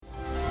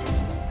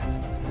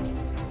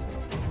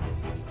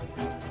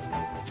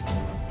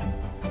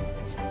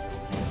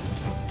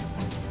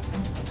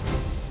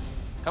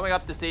Coming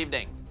up this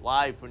evening,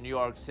 live from New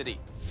York City,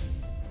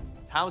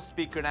 House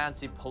Speaker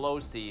Nancy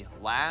Pelosi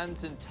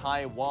lands in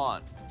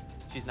Taiwan.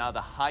 She's now the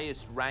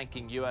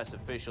highest-ranking U.S.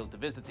 official to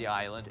visit the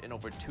island in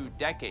over 2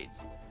 decades.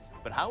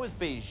 But how is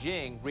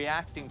Beijing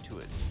reacting to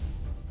it?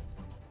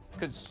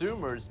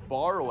 Consumers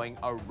borrowing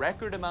a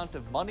record amount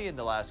of money in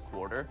the last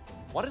quarter.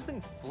 What does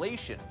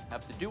inflation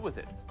have to do with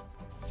it?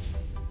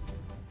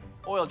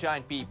 Oil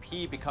giant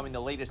BP becoming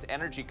the latest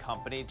energy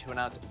company to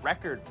announce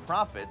record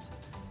profits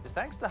is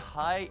thanks to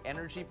high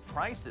energy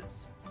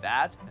prices.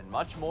 That and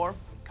much more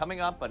coming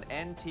up on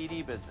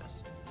NTD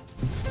Business.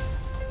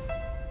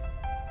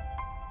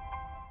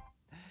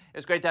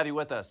 It's great to have you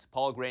with us.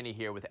 Paul Graney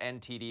here with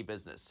NTD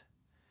Business.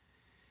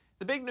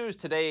 The big news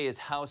today is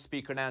House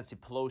Speaker Nancy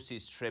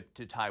Pelosi's trip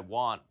to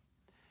Taiwan.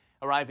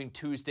 Arriving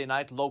Tuesday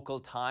night local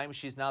time,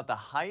 she's now the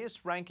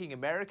highest-ranking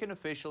American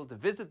official to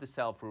visit the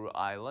Senkaku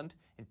Island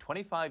in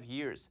 25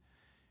 years.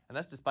 And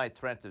that's despite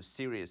threats of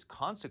serious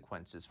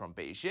consequences from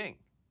Beijing.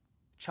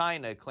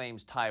 China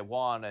claims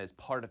Taiwan as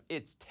part of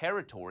its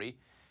territory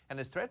and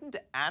has threatened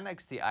to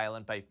annex the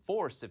island by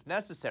force if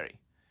necessary.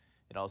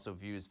 It also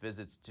views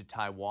visits to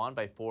Taiwan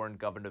by foreign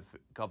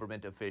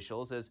government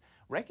officials as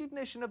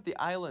recognition of the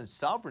island's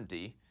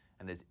sovereignty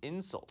and as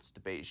insults to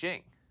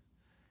Beijing.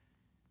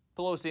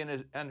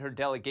 Pelosi and her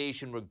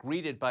delegation were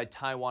greeted by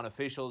Taiwan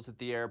officials at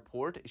the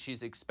airport.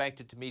 She's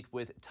expected to meet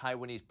with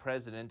Taiwanese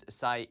President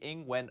Tsai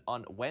Ing-wen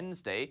on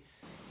Wednesday.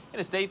 In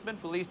a statement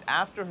released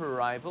after her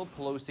arrival,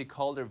 Pelosi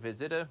called her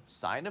visit a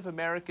sign of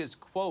America's,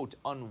 quote,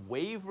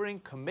 unwavering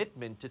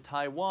commitment to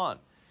Taiwan.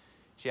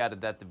 She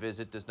added that the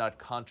visit does not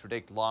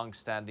contradict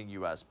long-standing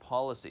U.S.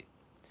 policy.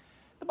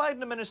 The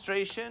Biden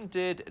administration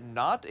did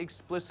not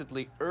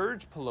explicitly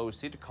urge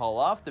Pelosi to call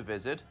off the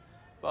visit,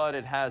 but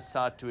it has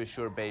sought to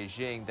assure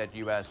Beijing that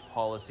U.S.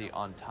 policy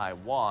on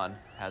Taiwan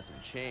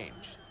hasn't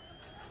changed.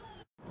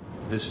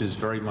 This is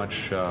very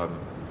much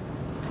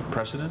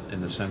precedent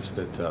in the sense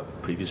that the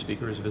previous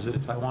speaker has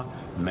visited Taiwan.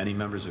 Many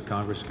members of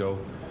Congress go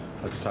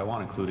to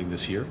Taiwan, including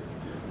this year.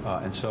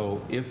 And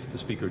so if the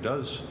speaker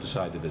does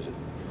decide to visit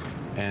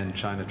and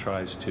China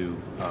tries to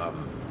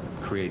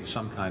create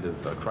some kind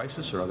of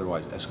crisis or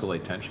otherwise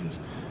escalate tensions,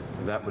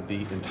 that would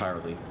be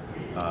entirely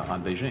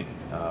on Beijing.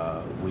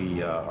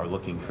 We are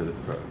looking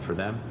for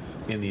them,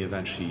 in the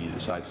event she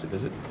decides to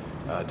visit,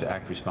 to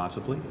act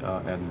responsibly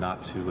and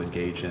not to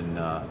engage in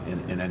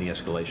any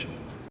escalation.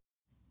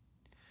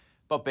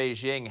 But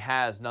Beijing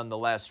has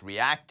nonetheless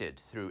reacted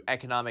through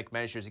economic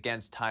measures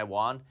against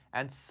Taiwan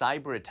and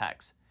cyber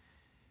attacks.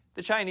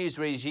 The Chinese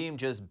regime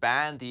just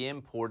banned the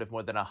import of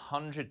more than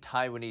 100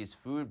 Taiwanese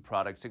food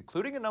products,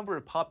 including a number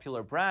of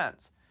popular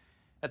brands.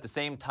 At the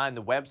same time,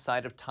 the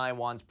website of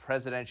Taiwan's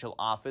presidential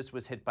office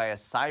was hit by a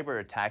cyber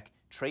attack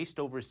traced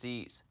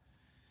overseas.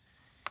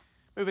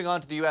 Moving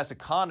on to the U.S.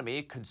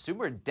 economy,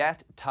 consumer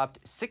debt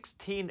topped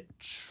 $16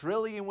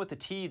 trillion with a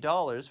T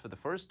dollars for the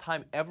first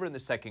time ever in the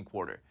second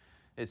quarter.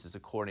 This is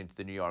according to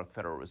the New York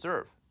Federal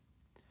Reserve.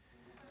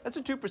 That's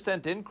a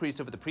 2%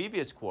 increase over the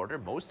previous quarter.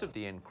 Most of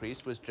the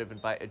increase was driven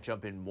by a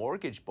jump in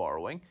mortgage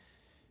borrowing.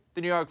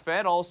 The New York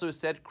Fed also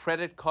said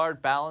credit card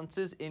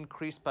balances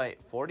increased by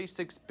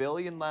 $46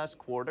 billion last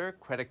quarter.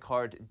 Credit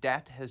card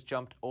debt has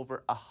jumped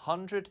over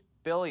 $100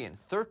 billion,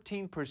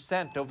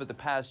 13% over the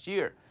past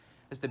year.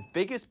 It's the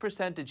biggest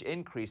percentage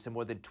increase in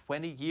more than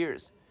 20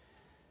 years.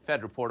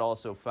 Fed report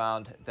also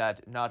found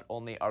that not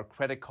only are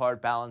credit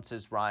card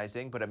balances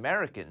rising, but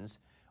Americans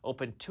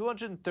opened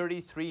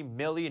 233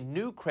 million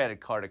new credit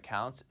card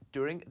accounts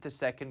during the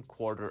second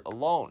quarter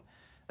alone.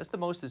 That's the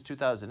most since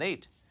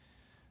 2008.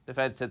 The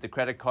Fed said the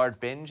credit card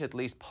binge at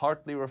least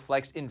partly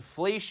reflects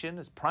inflation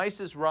as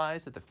prices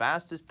rise at the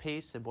fastest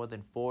pace in more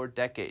than 4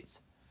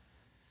 decades.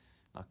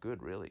 Not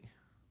good, really.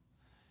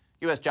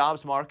 U.S.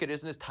 jobs market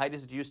isn't as tight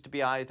as it used to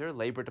be either.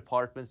 Labor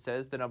Department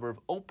says the number of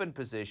open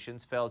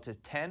positions fell to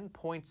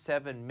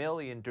 10.7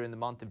 million during the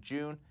month of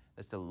June.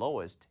 That's the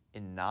lowest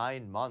in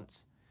 9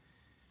 months.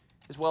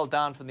 It's well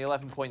down from the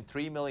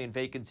 11.3 million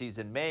vacancies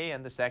in May,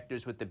 and the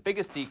sectors with the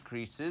biggest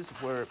decreases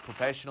were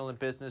professional and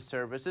business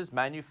services,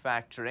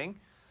 manufacturing.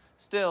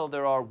 Still,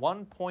 there are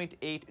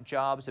 1.8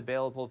 jobs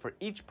available for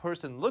each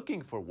person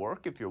looking for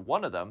work if you're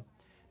one of them.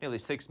 Nearly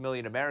 6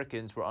 million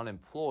Americans were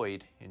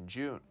unemployed in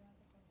June.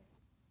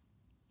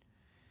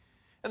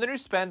 And the new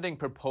spending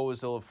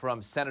proposal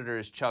from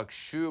Senators Chuck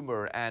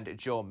Schumer and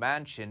Joe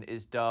Manchin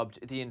is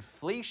dubbed the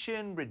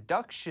Inflation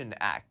Reduction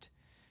Act.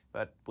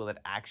 But will it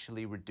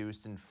actually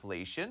reduce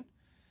inflation?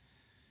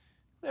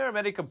 There are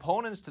many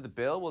components to the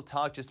bill. We'll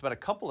talk just about a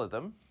couple of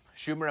them.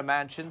 Schumer and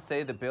Manchin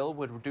say the bill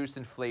would reduce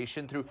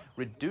inflation through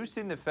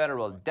reducing the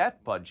federal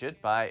debt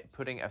budget by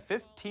putting a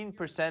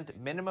 15%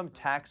 minimum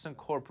tax on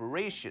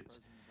corporations.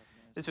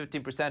 This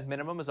 15%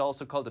 minimum is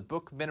also called a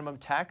book minimum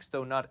tax,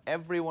 though not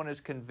everyone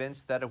is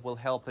convinced that it will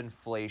help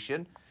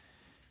inflation.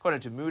 According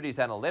to Moody's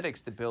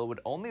Analytics, the bill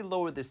would only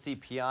lower the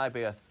CPI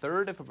by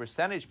 1/3 of a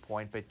percentage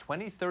point by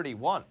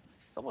 2031.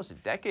 It's almost a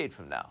decade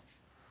from now.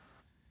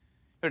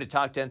 Here to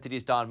talk to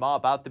NTD's Don Ma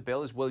about the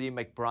bill is William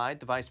McBride,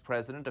 the Vice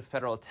President of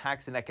Federal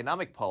Tax and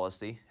Economic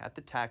Policy at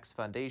the Tax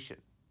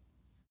Foundation.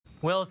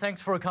 Will, thanks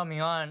for coming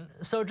on.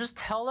 So just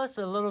tell us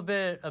a little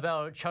bit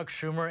about Chuck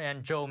Schumer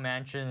and Joe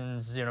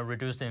Manchin's,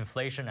 Reduce the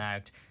Inflation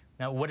Act.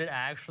 Now, would it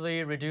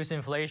actually reduce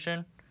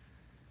inflation?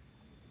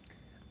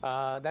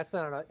 That's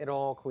not at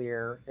all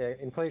clear.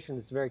 Inflation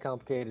is a very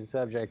complicated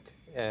subject,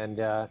 and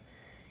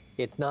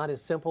it's not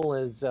as simple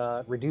as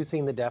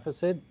reducing the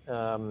deficit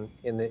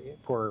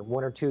for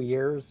 1 or 2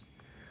 years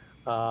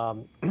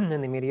in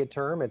the immediate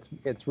term.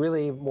 It's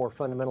really more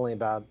fundamentally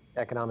about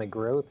economic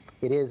growth.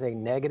 It is a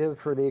negative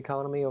for the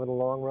economy over the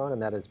long run,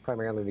 and that is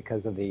primarily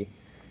because of the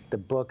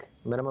book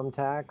minimum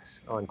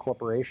tax on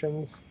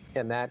corporations,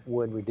 and that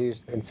would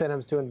reduce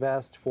incentives to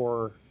invest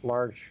for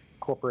large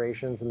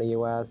corporations in the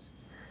U.S.,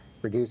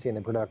 reducing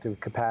the productive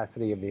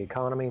capacity of the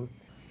economy.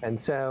 And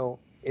so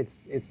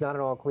it's not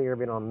at all clear,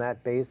 even on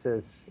that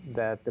basis,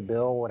 that the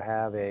bill would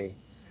have any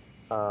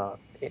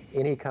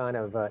kind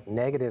of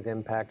negative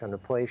impact on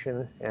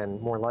inflation, and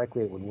more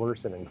likely it would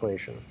worsen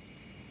inflation.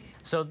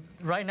 So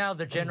right now,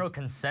 the general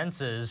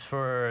consensus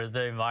for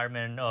the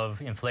environment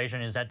of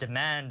inflation is that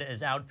demand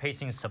is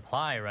outpacing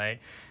supply, right?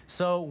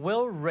 So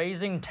will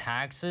raising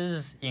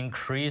taxes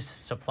increase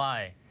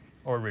supply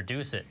or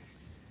reduce it?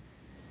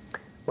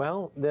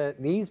 Well,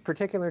 these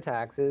particular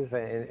taxes,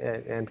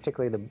 and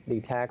particularly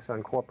the tax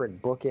on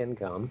corporate book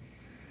income,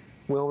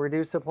 will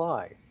reduce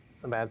supply.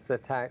 That's the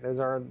tax. Those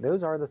are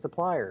the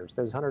suppliers.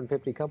 Those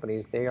 150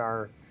 companies, they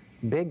are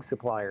big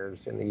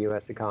suppliers in the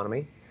U.S.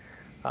 economy,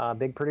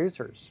 big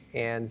producers,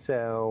 and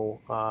so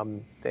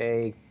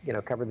they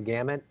cover the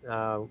gamut.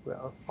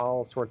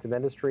 All sorts of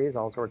industries,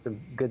 all sorts of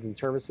goods and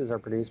services are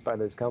produced by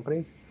those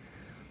companies.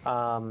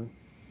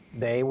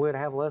 They would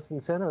have less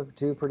incentive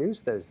to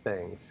produce those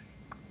things.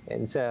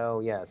 And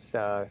so, yes,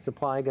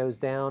 supply goes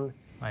down.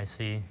 I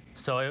see.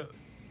 So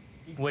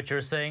what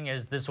you're saying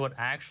is this would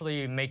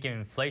actually make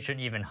inflation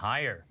even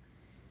higher.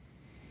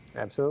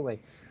 Absolutely.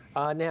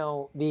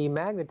 Now, the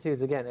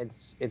magnitudes, again,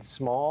 it's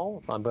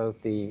small on both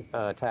the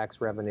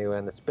tax revenue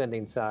and the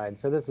spending side.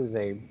 So this is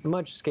a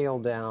much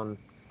scaled down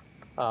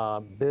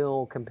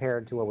bill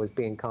compared to what was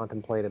being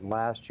contemplated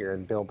last year,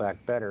 and Build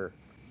Back Better.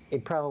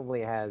 It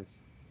probably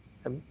has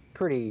a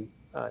pretty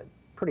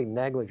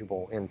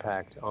negligible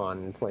impact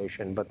on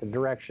inflation, but the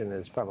direction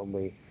is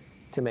probably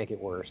to make it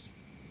worse.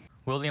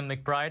 William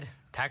McBride,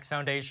 Tax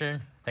Foundation,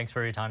 thanks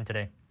for your time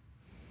today.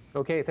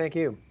 Okay, thank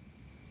you.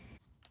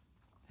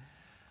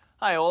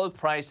 High oil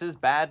prices,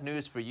 bad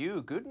news for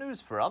you, good news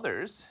for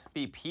others.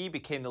 BP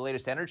became the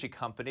latest energy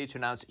company to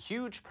announce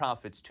huge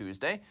profits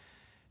Tuesday.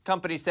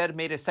 Company said it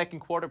made a second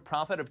quarter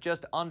profit of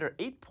just under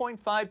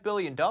 $8.5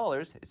 billion,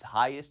 its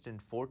highest in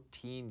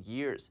 14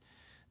 years.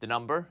 The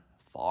number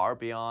far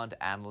beyond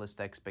analyst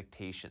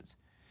expectations.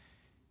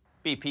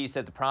 BP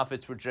said the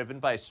profits were driven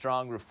by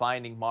strong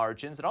refining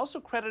margins. It also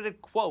credited,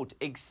 quote,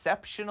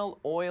 exceptional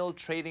oil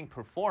trading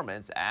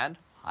performance and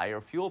higher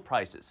fuel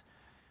prices,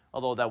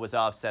 although that was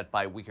offset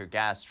by weaker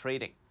gas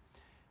trading.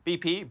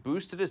 BP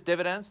boosted its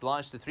dividends,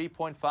 launched a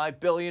 $3.5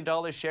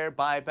 billion share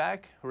buyback.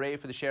 Hooray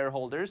for the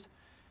shareholders.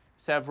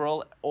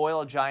 Several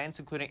oil giants,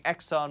 including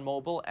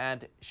ExxonMobil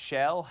and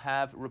Shell,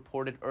 have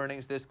reported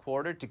earnings this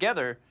quarter.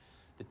 Together,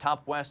 the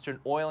top Western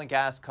oil and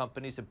gas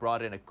companies have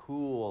brought in a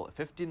cool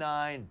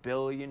 $59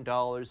 billion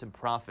in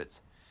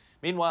profits.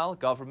 Meanwhile,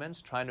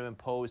 governments trying to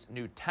impose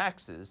new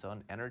taxes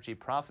on energy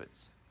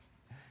profits.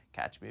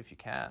 Catch me if you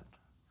can.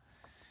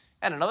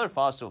 And another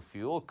fossil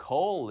fuel,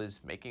 coal, is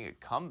making a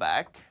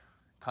comeback.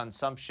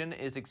 Consumption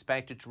is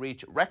expected to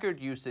reach record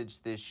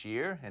usage this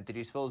year, and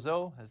Denise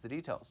Filzo has the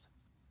details.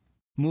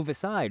 Move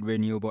aside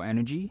renewable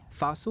energy,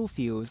 fossil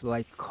fuels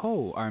like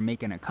coal are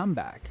making a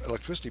comeback.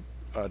 Electricity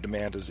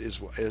demand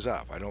is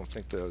up. I don't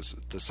think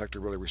the sector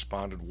really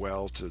responded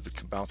well to the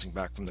bouncing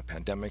back from the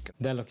pandemic.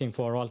 They're looking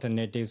for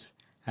alternatives,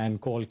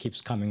 and coal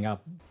keeps coming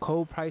up.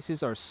 Coal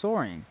prices are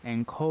soaring,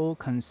 and coal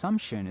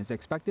consumption is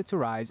expected to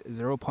rise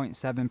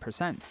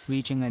 0.7%,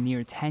 reaching a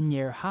near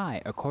 10-year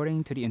high,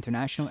 according to the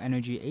International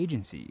Energy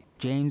Agency.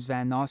 James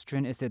Van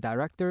Nostrand is the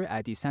director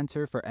at the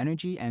Center for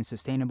Energy and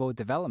Sustainable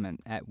Development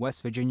at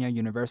West Virginia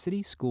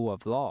University School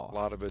of Law. A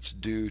lot of it's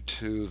due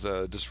to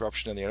the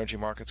disruption in the energy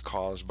markets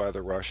caused by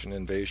the Russian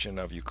invasion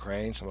of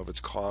Ukraine. Some of it's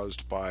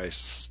caused by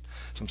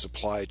some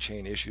supply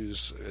chain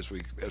issues as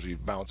we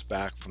bounce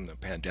back from the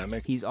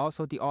pandemic. He's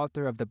also the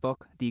author of the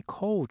book, The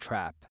Coal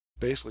Trap.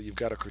 Basically, you've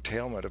got a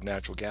curtailment of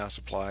natural gas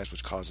supplies,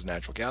 which causes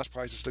natural gas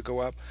prices to go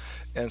up,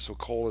 and so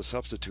coal is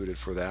substituted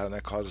for that, and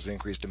that causes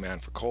increased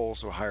demand for coal,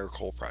 so higher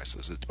coal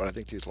prices. But I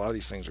think a lot of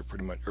these things are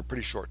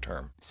pretty short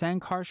term.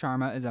 Sankar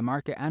Sharma is a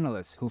market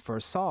analyst who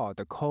foresaw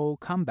the coal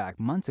comeback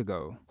months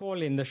ago.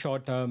 Coal in the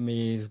short term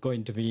is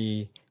going to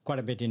be quite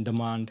a bit in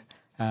demand.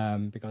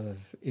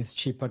 Because it's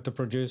cheaper to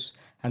produce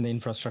and the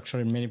infrastructure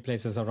in many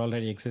places are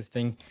already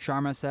existing.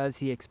 Sharma says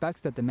he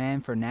expects the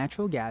demand for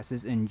natural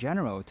gases in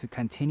general to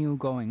continue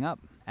going up,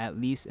 at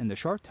least in the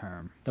short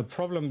term. The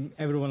problem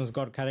everyone has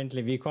got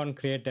currently, we can't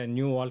create a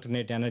new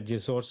alternate energy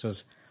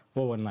sources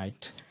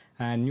overnight.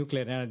 And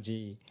nuclear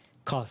energy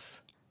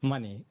costs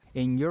money.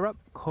 In Europe,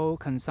 coal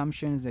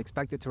consumption is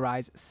expected to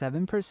rise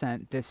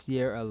 7% this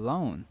year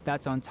alone.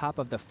 That's on top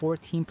of the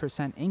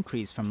 14%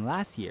 increase from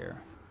last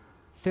year.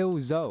 Phil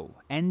Zhou,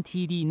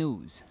 NTD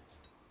News.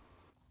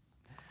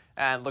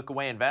 And look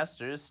away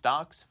investors,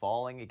 stocks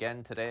falling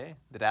again today.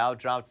 The Dow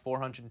dropped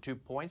 402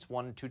 points,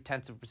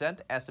 1.2%.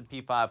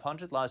 S&P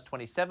 500 lost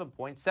 27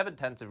 points,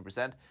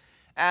 0.7%.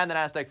 And the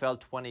Nasdaq fell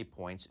 20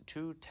 points,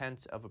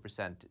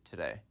 0.2%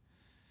 today.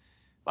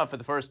 But for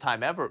the first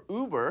time ever,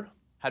 Uber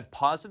had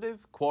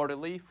positive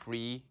quarterly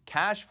free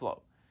cash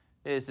flow.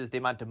 This is the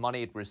amount of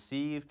money it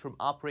received from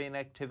operating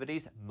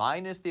activities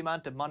minus the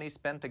amount of money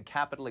spent on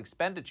capital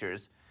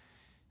expenditures.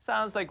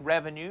 Sounds like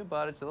revenue,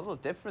 but it's a little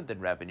different than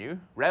revenue.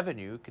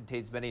 Revenue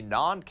contains many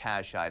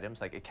non-cash items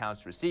like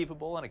accounts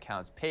receivable and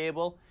accounts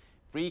payable.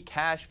 Free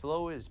cash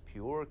flow is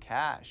pure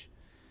cash.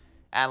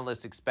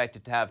 Analysts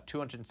expected to have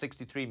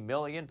 263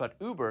 million, but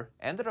Uber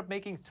ended up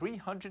making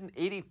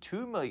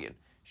 382 million.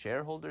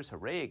 Shareholders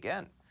hooray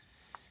again.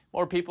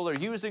 More people are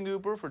using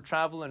Uber for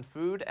travel and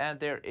food, and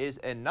there is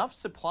enough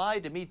supply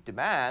to meet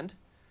demand.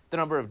 The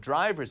number of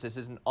drivers is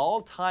at an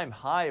all-time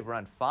high of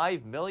around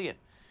 5 million.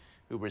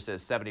 Uber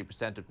says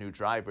 70% of new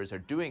drivers are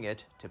doing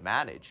it to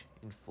manage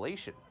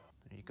inflation.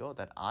 There you go,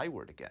 that I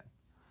word again.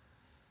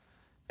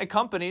 And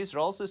companies are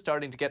also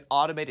starting to get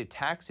automated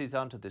taxis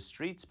onto the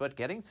streets, but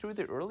getting through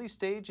the early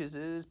stages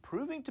is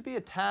proving to be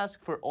a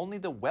task for only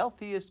the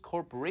wealthiest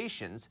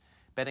corporations,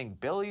 betting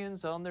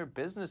billions on their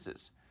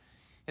businesses.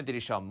 Anthony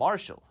Shaw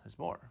Marshall has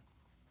more.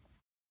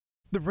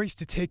 The race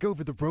to take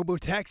over the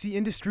robo-taxi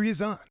industry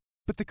is on,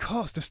 but the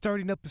cost of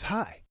starting up is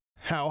high.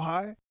 How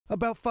high?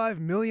 About $5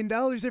 million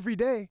every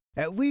day,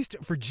 at least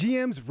for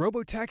GM's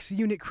robo-taxi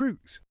unit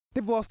Cruise.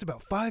 They've lost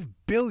about $5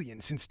 billion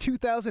since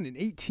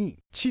 2018.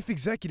 Chief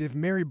Executive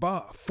Mary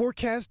Baugh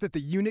forecast that the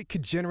unit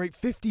could generate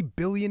 $50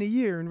 billion a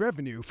year in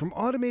revenue from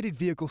automated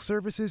vehicle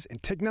services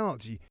and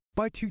technology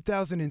by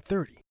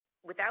 2030.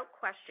 Without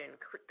question,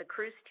 the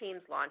Cruise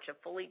team's launch of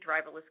fully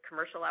driverless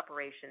commercial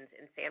operations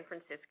in San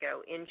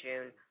Francisco in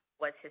June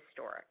was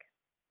historic.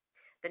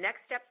 The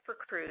next steps for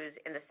Cruise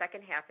in the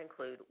second half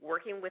include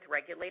working with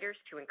regulators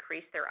to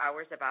increase their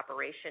hours of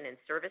operation and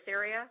service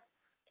area,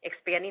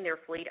 expanding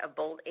their fleet of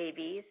Bolt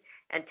AVs,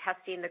 and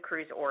testing the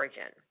Cruise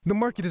Origin. The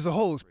market as a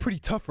whole is pretty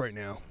tough right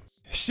now.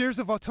 Shares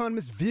of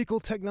autonomous vehicle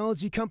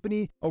technology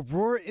company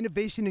Aurora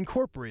Innovation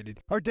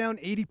Incorporated are down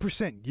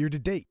 80% year to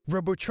date.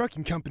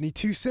 Robo-trucking company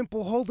Too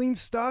Simple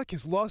Holdings stock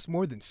has lost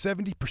more than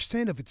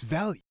 70% of its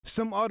value.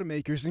 Some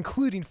automakers,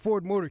 including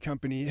Ford Motor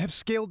Company, have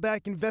scaled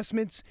back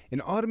investments in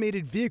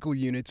automated vehicle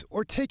units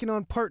or taken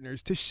on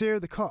partners to share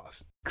the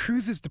cost.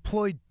 Cruise has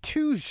deployed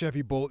 2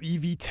 Chevy Bolt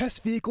EV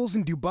test vehicles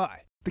in Dubai.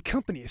 The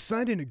company has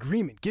signed an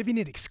agreement giving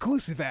it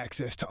exclusive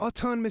access to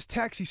autonomous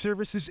taxi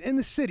services in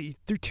the city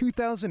through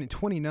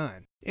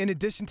 2029. In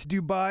addition to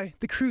Dubai,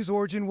 the Cruise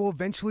Origin will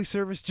eventually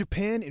service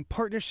Japan in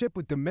partnership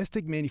with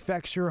domestic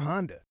manufacturer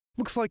Honda.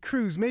 Looks like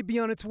Cruise may be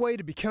on its way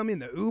to becoming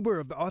the Uber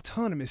of the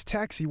autonomous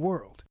taxi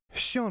world.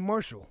 Sean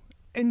Marshall,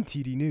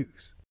 NTD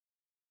News.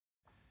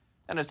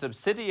 And a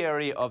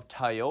subsidiary of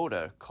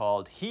Toyota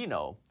called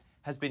Hino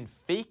has been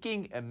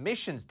faking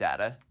emissions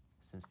data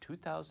since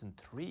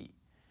 2003.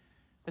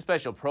 A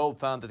special probe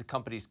found that the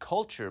company's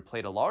culture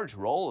played a large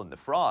role in the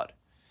fraud.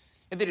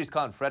 NTD's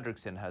Colin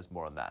Fredrickson has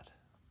more on that.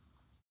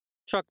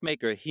 Truck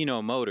maker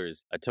Hino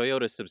Motors, a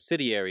Toyota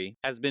subsidiary,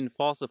 has been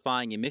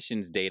falsifying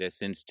emissions data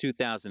since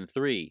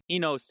 2003.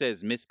 Hino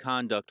says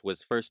misconduct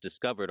was first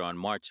discovered on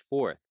March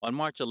 4th. On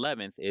March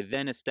 11th, it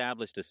then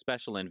established a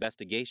special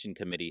investigation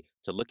committee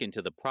to look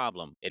into the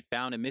problem. It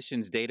found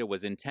emissions data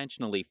was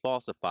intentionally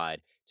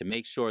falsified to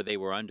make sure they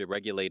were under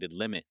regulated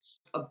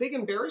limits. A big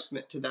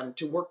embarrassment to them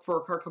to work for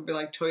a car company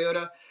like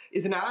Toyota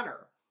is an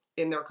honor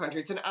in their country.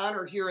 It's an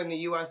honor here in the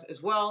U.S.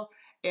 as well,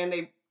 and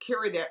they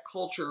carry that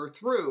culture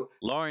through.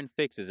 Lauren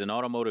Fix is an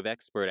automotive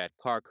expert at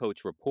Car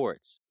Coach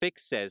Reports.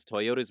 Fix says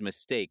Toyota's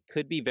mistake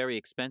could be very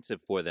expensive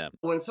for them.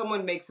 When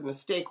someone makes a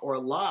mistake or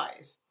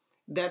lies,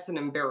 that's an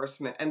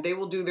embarrassment, and they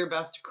will do their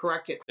best to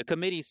correct it. The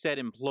committee said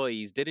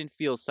employees didn't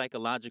feel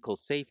psychological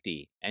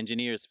safety.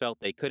 Engineers felt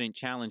they couldn't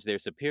challenge their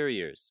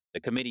superiors. The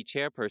committee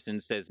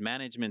chairperson says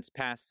management's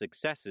past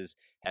successes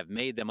have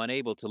made them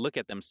unable to look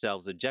at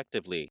themselves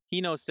objectively.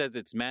 Hino says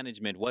its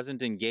management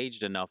wasn't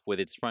engaged enough with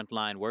its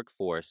frontline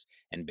workforce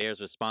and bears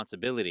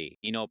responsibility.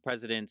 Hino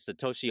President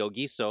Satoshi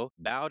Ogiso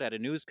bowed at a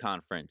news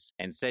conference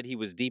and said he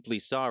was deeply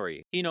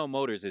sorry. Hino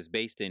Motors is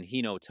based in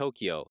Hino,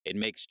 Tokyo. It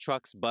makes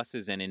trucks,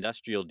 buses, and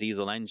industrial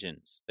diesel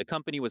engines. The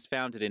company was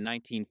founded in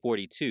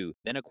 1942,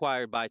 then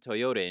acquired by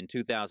Toyota in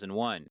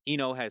 2001.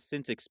 Hino has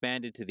since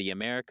expanded to the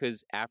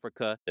Americas,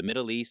 Africa, the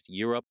Middle East,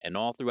 Europe, and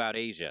all throughout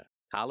Asia.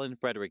 Colin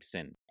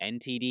Fredrickson,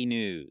 NTD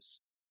News.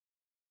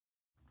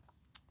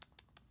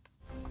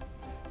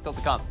 Still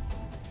to come.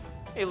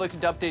 Are you looking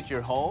to update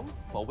your home?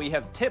 Well, we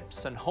have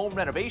tips on home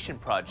renovation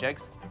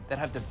projects that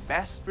have the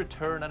best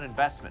return on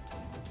investment.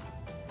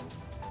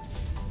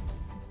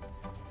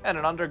 And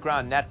an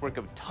underground network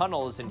of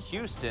tunnels in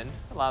Houston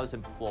allows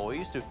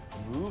employees to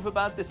move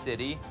about the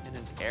city in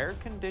an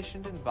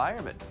air-conditioned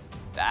environment.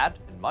 That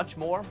and much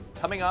more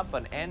coming up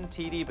on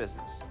NTD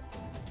Business.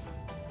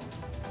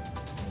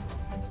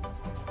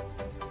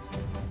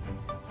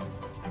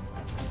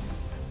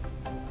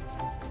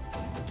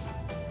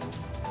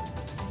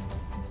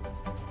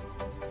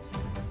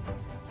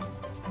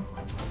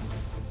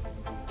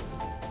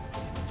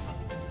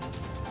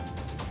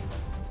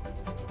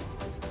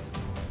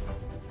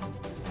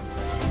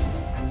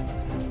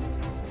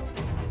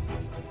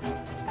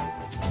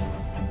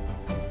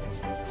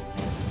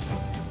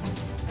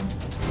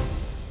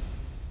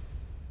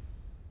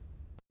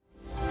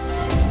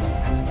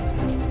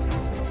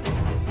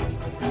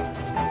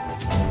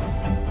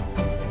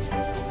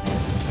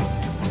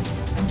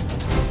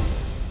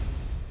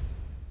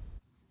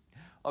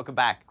 Welcome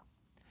back.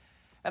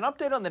 An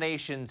update on the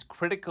nation's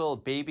critical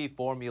baby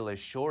formula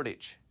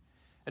shortage.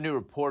 A new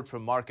report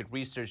from market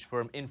research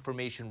firm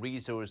Information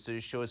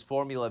Resources shows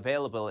formula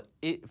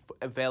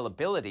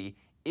availability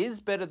is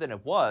better than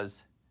it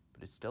was,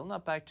 but it's still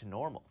not back to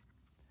normal.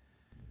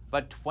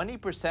 About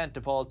 20%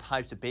 of all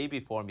types of baby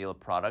formula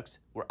products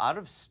were out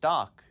of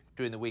stock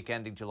during the week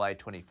ending July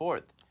 24th.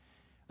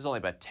 It was only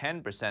about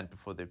 10%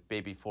 before the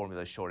baby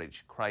formula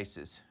shortage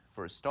crisis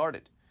first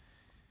started.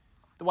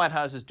 The White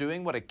House is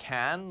doing what it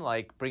can,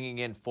 like bringing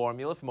in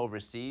formula from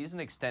overseas and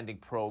extending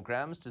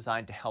programs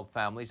designed to help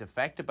families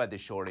affected by the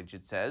shortage,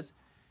 it says.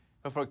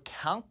 But for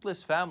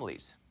countless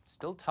families, it's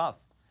still tough.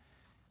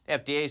 The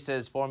FDA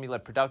says formula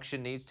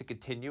production needs to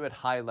continue at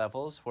high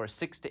levels for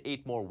 6 to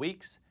 8 more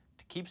weeks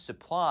to keep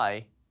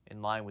supply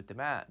in line with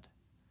demand.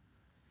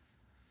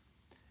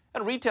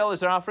 And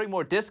retailers are offering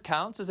more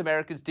discounts as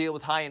Americans deal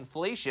with high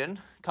inflation.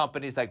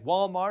 Companies like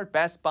Walmart,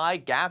 Best Buy,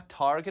 Gap,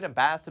 Target, and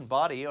Bath &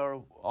 Body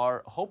are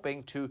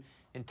hoping to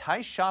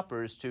entice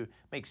shoppers to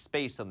make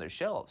space on their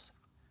shelves.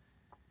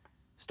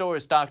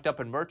 Stores stocked up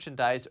on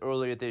merchandise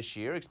earlier this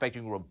year,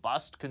 expecting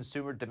robust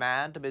consumer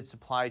demand amid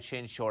supply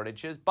chain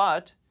shortages,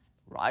 but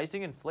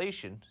rising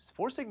inflation is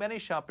forcing many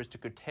shoppers to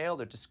curtail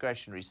their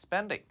discretionary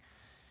spending.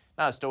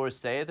 Now, stores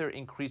say they're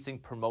increasing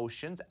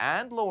promotions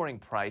and lowering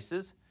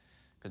prices.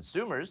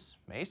 Consumers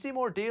may see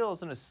more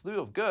deals on a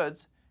slew of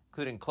goods,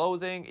 including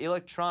clothing,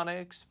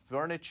 electronics,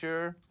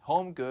 furniture,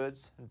 home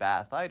goods, and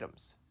bath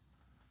items.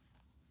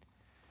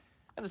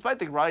 And despite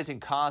the rising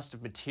cost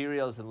of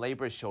materials and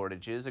labor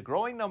shortages, a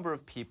growing number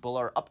of people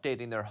are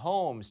updating their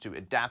homes to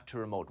adapt to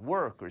remote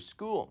work or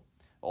school,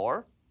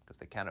 or because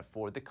they can't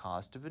afford the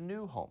cost of a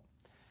new home.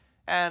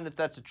 And if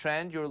that's a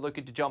trend you're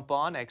looking to jump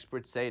on,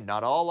 experts say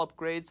not all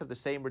upgrades have the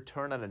same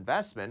return on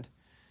investment.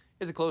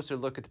 Here's a closer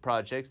look at the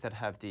projects that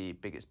have the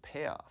biggest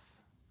payoff.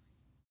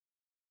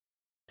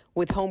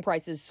 With home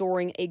prices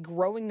soaring, a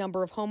growing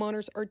number of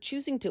homeowners are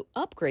choosing to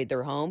upgrade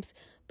their homes,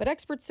 but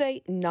experts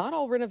say not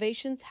all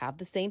renovations have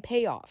the same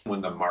payoff.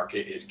 When the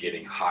market is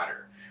getting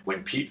hotter,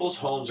 when people's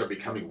homes are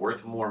becoming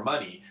worth more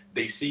money,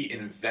 they see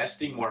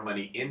investing more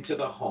money into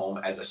the home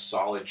as a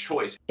solid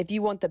choice. If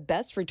you want the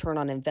best return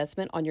on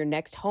investment on your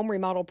next home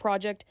remodel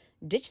project,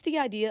 ditch the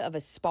idea of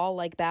a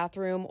spa-like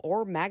bathroom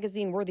or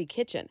magazine-worthy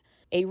kitchen.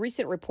 A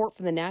recent report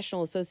from the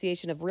National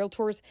Association of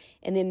Realtors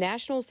and the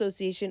National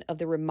Association of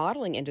the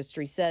Remodeling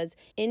Industry says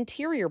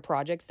interior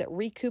projects that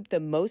recoup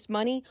the most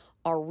money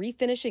are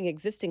refinishing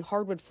existing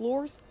hardwood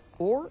floors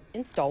or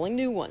installing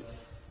new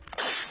ones.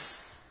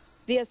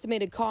 The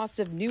estimated cost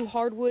of new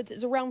hardwoods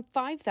is around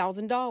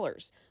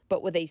 $5,000,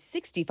 but with a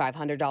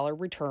 $6,500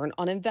 return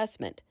on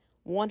investment.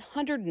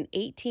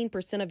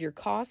 118% of your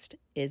cost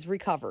is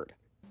recovered.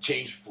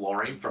 Change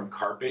flooring from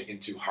carpet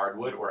into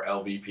hardwood or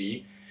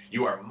LVP,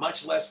 you are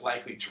much less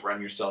likely to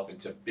run yourself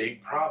into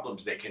big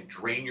problems that can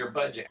drain your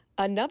budget.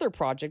 Another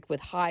project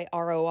with high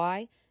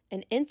ROI,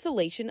 an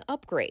insulation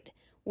upgrade,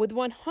 with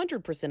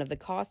 100% of the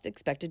cost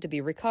expected to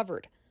be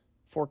recovered.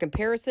 For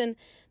comparison,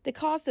 the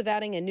cost of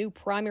adding a new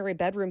primary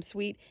bedroom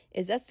suite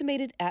is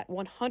estimated at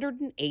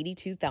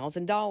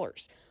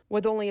 $182,000,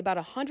 with only about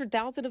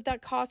 $100,000 of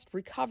that cost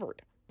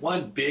recovered.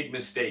 One big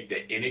mistake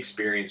that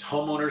inexperienced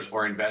homeowners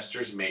or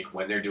investors make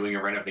when they're doing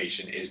a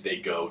renovation is they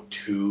go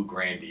too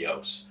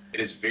grandiose. It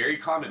is very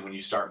common when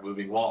you start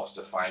moving walls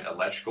to find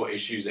electrical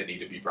issues that need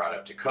to be brought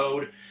up to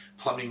code,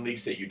 plumbing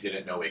leaks that you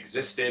didn't know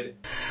existed.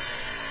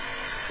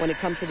 When it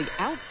comes to the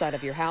outside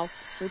of your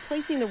house,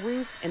 replacing the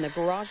roof and the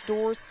garage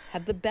doors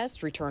have the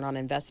best return on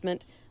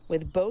investment,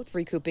 with both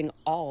recouping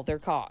all their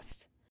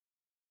costs.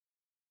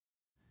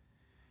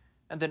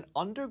 And an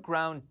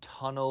underground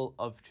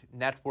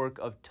network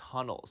of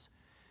tunnels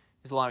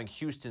is allowing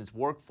Houston's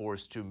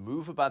workforce to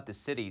move about the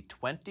city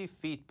 20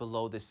 feet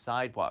below the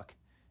sidewalk.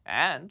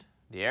 And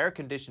the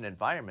air-conditioned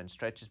environment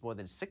stretches more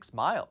than 6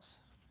 miles.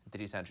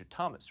 NTD's Andrew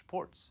Thomas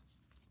reports.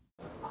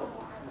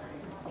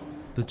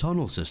 The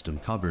tunnel system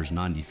covers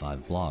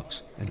 95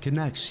 blocks and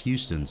connects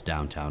Houston's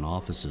downtown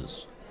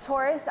offices.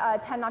 Tourists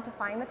tend not to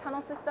find the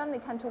tunnel system. They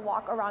tend to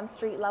walk around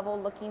street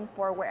level looking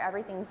for where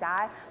everything's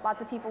at.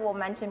 Lots of people will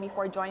mention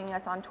before joining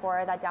us on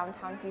tour that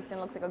downtown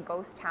Houston looks like a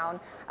ghost town,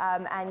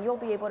 and you'll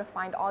be able to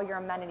find all your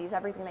amenities,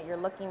 everything that you're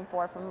looking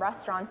for, from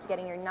restaurants to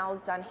getting your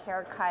nails done,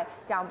 haircut,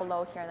 down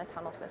below here in the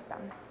tunnel system.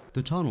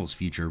 The tunnels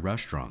feature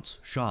restaurants,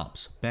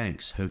 shops,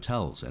 banks,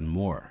 hotels, and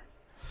more.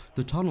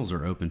 The tunnels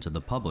are open to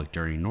the public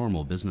during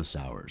normal business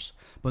hours,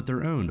 but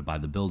they're owned by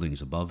the buildings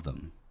above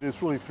them.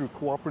 It's really through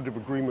cooperative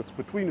agreements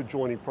between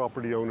adjoining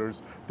property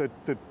owners that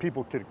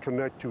people can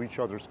connect to each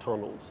other's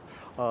tunnels.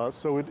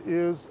 So it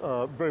is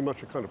very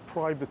much a kind of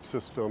private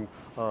system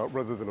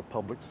rather than a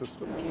public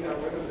system.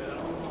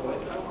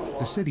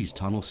 The city's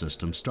tunnel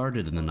system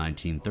started in the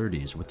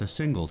 1930s with a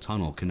single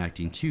tunnel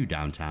connecting two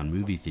downtown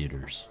movie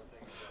theaters.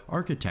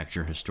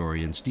 Architecture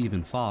historian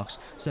Stephen Fox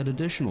said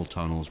additional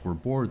tunnels were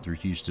bored through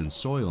Houston's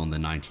soil in the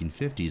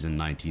 1950s and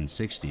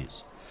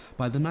 1960s.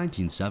 By the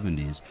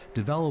 1970s,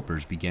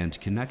 developers began to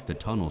connect the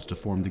tunnels to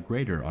form the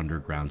greater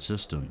underground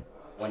system.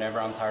 Whenever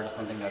I'm tired of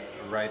something that's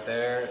right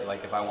there,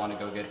 like if I want to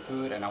go get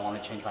food and I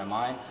want to change my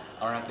mind,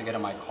 I don't have to get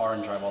in my car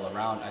and drive all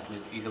around. I can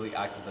just easily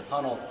access the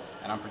tunnels,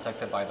 and I'm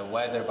protected by the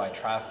weather, by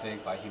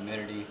traffic, by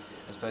humidity,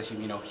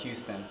 especially,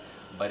 Houston.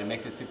 But it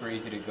makes it super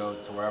easy to go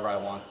to wherever I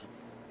want to.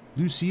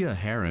 Lucia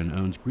Heron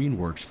owns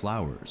Greenworks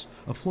Flowers,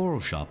 a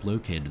floral shop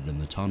located in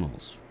the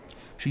tunnels.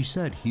 She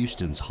said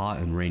Houston's hot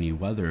and rainy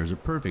weather is a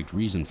perfect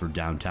reason for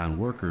downtown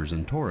workers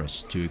and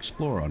tourists to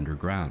explore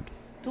underground.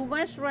 Too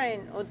much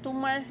rain or too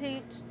much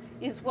heat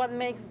is what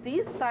makes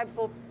these type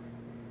of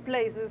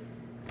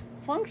places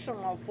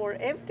functional for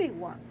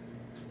everyone.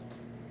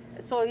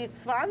 So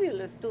it's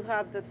fabulous to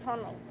have the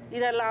tunnel.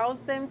 It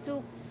allows them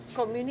to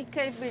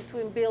communicate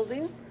between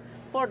buildings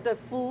for the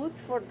food,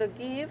 for the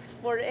gift,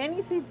 for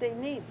anything they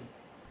need.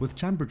 With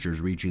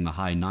temperatures reaching the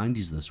high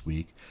 90s this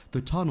week,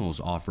 the tunnels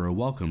offer a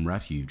welcome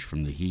refuge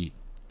from the heat.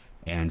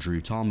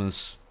 Andrew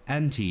Thomas,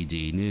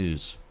 NTD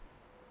News.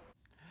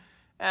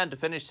 And to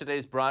finish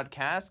today's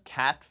broadcast,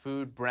 cat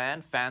food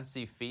brand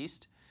Fancy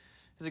Feast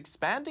is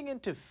expanding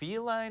into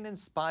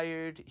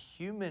feline-inspired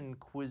human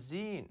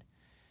cuisine.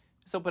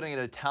 It's opening an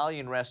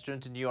Italian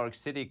restaurant in New York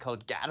City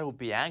called Gatto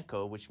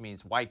Bianco, which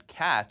means white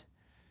cat.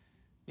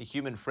 The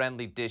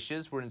human-friendly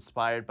dishes were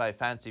inspired by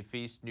Fancy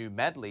Feast's new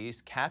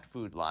Medleys cat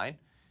food line.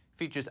 It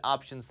features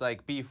options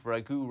like beef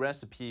ragu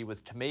recipe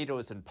with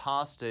tomatoes and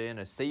pasta in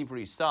a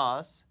savory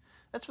sauce.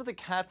 That's for the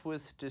cat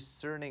with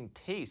discerning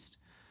taste.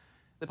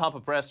 The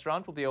pop-up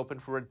restaurant will be open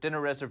for dinner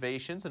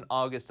reservations on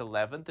August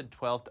 11th and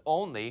 12th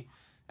only,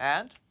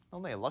 and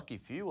only a lucky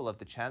few will have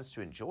the chance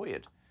to enjoy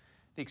it.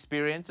 The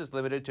experience is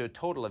limited to a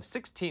total of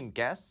 16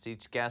 guests.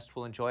 Each guest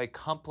will enjoy a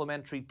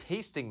complimentary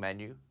tasting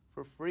menu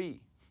for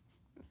free.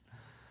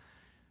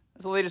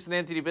 That's the latest in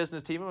the NTD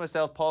Business team and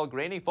myself, Paul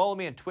Graney. Follow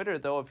me on Twitter,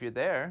 though, if you're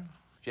there.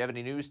 If you have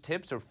any news,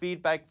 tips, or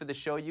feedback for the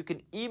show, you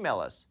can email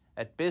us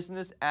at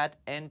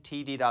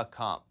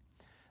business@ntd.com.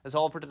 That's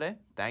all for today.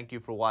 Thank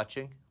you for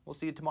watching. We'll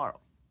see you tomorrow.